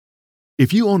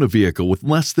If you own a vehicle with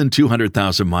less than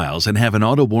 200,000 miles and have an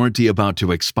auto warranty about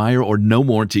to expire or no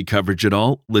warranty coverage at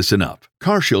all, listen up.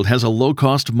 CarShield has a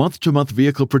low-cost month-to-month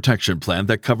vehicle protection plan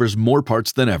that covers more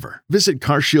parts than ever. Visit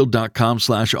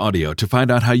carshield.com/audio to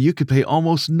find out how you could pay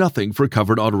almost nothing for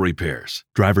covered auto repairs.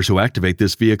 Drivers who activate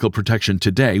this vehicle protection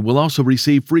today will also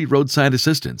receive free roadside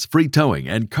assistance, free towing,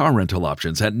 and car rental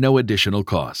options at no additional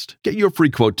cost. Get your free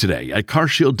quote today at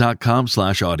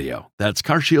carshield.com/audio. That's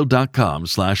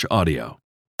carshield.com/audio.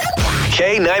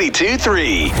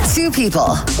 K92-3. Two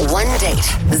people, one date,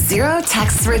 zero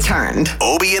texts returned.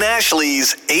 Obie and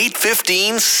Ashley's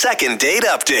 8:15 second date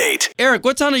update. Eric,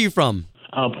 what town are you from?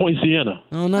 Point Siena.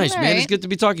 Oh, nice, All man. right. It's good to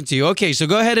be talking to you. Okay, so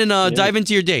go ahead and dive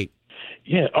into your date.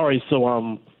 Yeah, all right. So I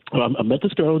met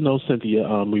this girl,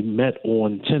 Cynthia. We met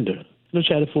on Tinder.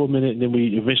 Chatted for a minute, and then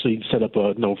we eventually set up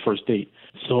a first date.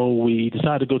 So we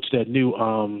decided to go to that new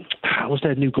what's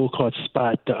that new go-kart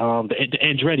spot? The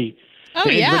Andretti. Oh,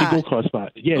 the yeah. Andretti go-kart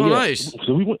spot. Yeah, Oh, yeah. nice.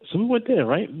 So we went there,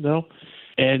 right?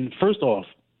 And first off,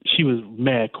 she was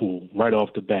mad cool right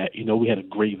off the bat. We had a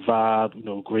great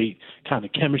vibe. Great kind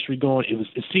of chemistry going.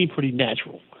 It seemed pretty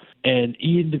natural. And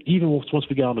even once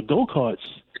we got on the go-karts,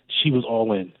 she was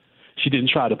all in. She didn't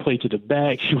try to play to the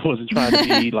back. She wasn't trying to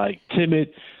be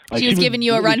timid. She was giving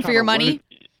you a really run for trying your to money?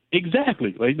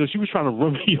 Exactly. She was trying to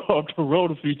run me off the road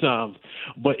a few times,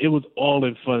 but it was all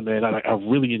in fun, man. I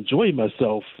really enjoyed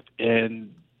myself.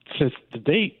 And since the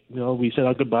date, we said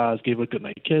our goodbyes, gave her a good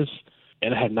night kiss,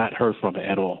 and I had not heard from her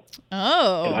at all.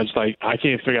 Oh. And I just I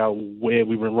can't figure out where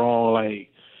we went wrong.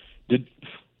 It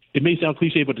may sound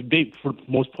cliche, but the date for the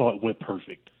most part went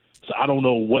perfect. So I don't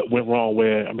know what went wrong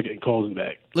where I'm getting calls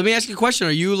back. Let me ask you a question.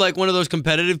 Are you like one of those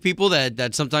competitive people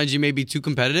that sometimes you may be too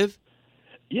competitive?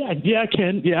 Yeah, I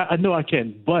can. Yeah, I know I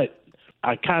can. But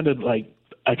I kind of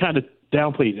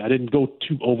downplayed it. I didn't go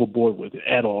too overboard with it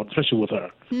at all, especially with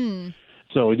her.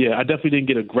 So yeah, I definitely didn't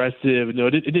get aggressive.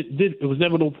 It was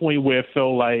never no point where it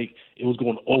felt like it was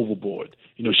going overboard.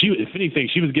 If anything,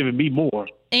 she was giving me more.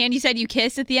 And you said you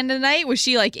kissed at the end of the night. Was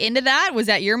she into that? Was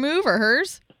that your move or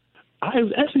hers? It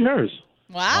was actually hers.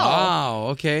 Wow.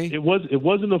 Okay. It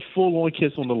wasn't a full-on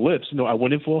kiss on the lips. I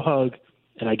went in for a hug,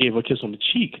 and I gave her a kiss on the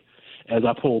cheek. As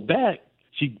I pulled back,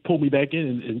 she pulled me back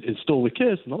in and stole a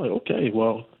kiss. And I'm like, okay,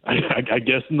 well, I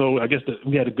guess that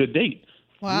we had a good date.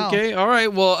 Wow. Okay. All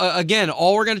right. Well, again,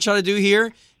 all we're going to try to do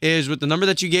here is with the number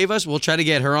that you gave us, we'll try to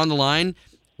get her on the line.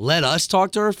 Let us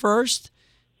talk to her first.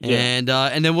 Yeah.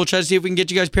 And then we'll try to see if we can get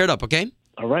you guys paired up, okay?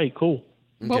 All right, cool.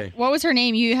 Okay. What was her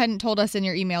name? You hadn't told us in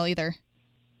your email either.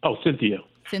 Oh, Cynthia.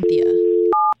 Cynthia.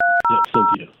 Yeah,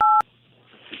 Cynthia.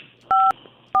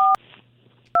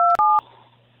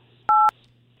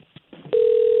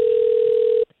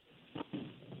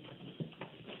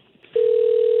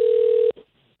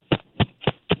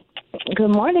 Good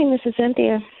morning, this is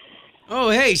Cynthia. Oh,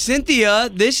 hey, Cynthia.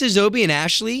 This is Obie and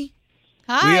Ashley.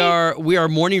 Hi. We are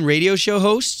morning radio show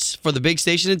hosts for the big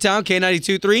station in town,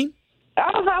 K92.3. Oh,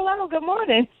 hello. Good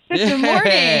morning. Good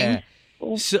morning.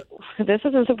 So, This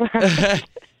is a surprise.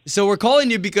 so we're calling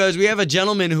you because we have a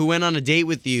gentleman who went on a date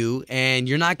with you, and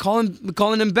you're not calling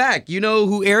him back. You know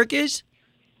who Eric is?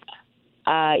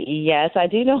 Yes, I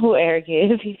do know who Eric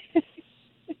is.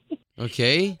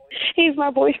 Okay. He's my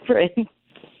boyfriend.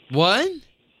 What?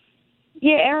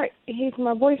 Yeah, Eric, he's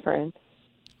my boyfriend.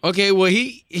 Okay, well,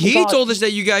 he told us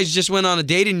that you guys just went on a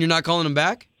date and you're not calling him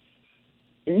back?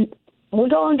 We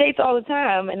go on dates all the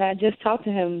time, and I just talked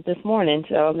to him this morning,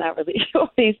 so I'm not really sure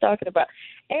what he's talking about.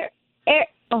 Eric,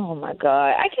 oh, my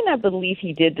God. I cannot believe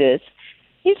he did this.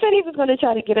 He said he was going to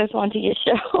try to get us onto your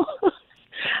show.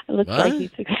 It looks like he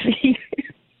succeeded.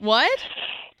 What?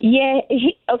 Yeah.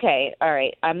 Okay. All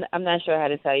right. I'm not sure how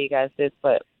to tell you guys this,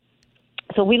 but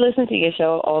so we listen to your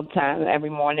show all the time, every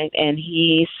morning, and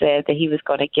he said that he was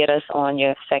going to get us on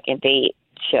your second date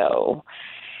show,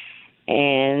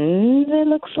 and it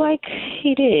looks like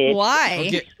he did.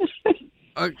 Why?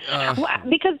 Okay. Well,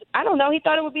 because I don't know. He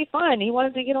thought it would be fun. He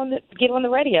wanted to get on the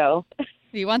radio. Do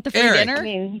you want the free Eric. dinner? I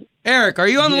mean, Eric, are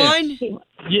you on the Yeah. line?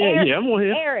 Yeah, I'm on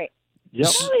here. Eric, Yep.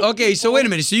 Okay, so wait a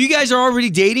minute. So you guys are already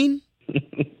dating?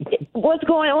 what's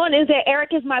going on is that Eric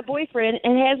is my boyfriend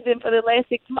and has been for the last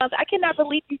 6 months. I cannot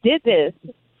believe you did this.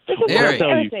 This is Eric.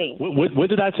 embarrassing. What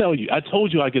did I tell you? I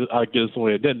told you I get us on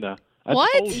here, didn't I? What?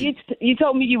 Told you. You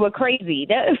told me you were crazy.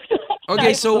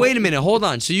 Okay, so wait a minute. Hold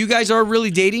on. So you guys are really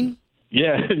dating?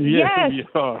 Yeah, Yes. we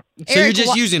are. So you're Eric,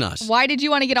 just using us? Why did you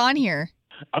want to get on here?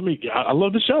 I mean, I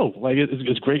love the show. Like,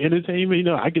 it's great entertainment.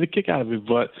 I get a kick out of it.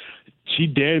 But she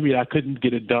dared me. I couldn't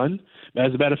get it done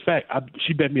As a matter of fact,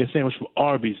 she bet me a sandwich from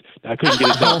Arby's. I couldn't get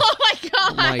it done. Oh my gosh.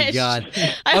 Oh my God.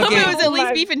 I hope Okay. it was at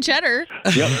least beef and cheddar.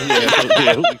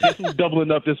 This is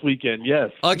doubling up this weekend.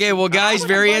 Yes. Okay, well, guys,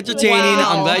 very entertaining.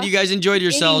 Wow. I'm glad you guys enjoyed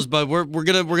yourselves, but we're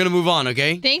gonna move on,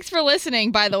 okay? Thanks for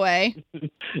listening, by the way.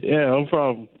 Yeah, no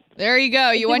problem. There you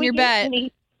go. You won your bet.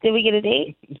 Did we get a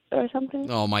date or something?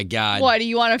 Oh my God. What, do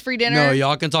you want a free dinner? No,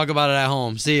 y'all can talk about it at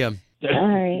home. See ya. All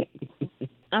right.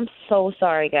 I'm so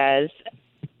sorry, guys.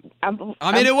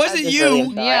 It wasn't just you.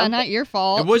 really sorry. Yeah, not your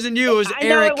fault. It wasn't you. It was I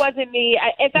know Eric. it wasn't me.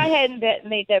 If I hadn't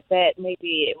made that bet,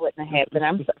 maybe it wouldn't have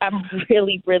happened. I'm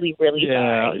really, really, really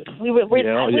sorry. We love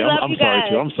I'm you sorry guys.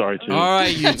 too. I'm sorry too. All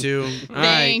right, you two. All right.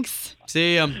 Thanks.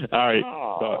 See ya. All right.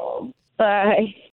 Oh, bye.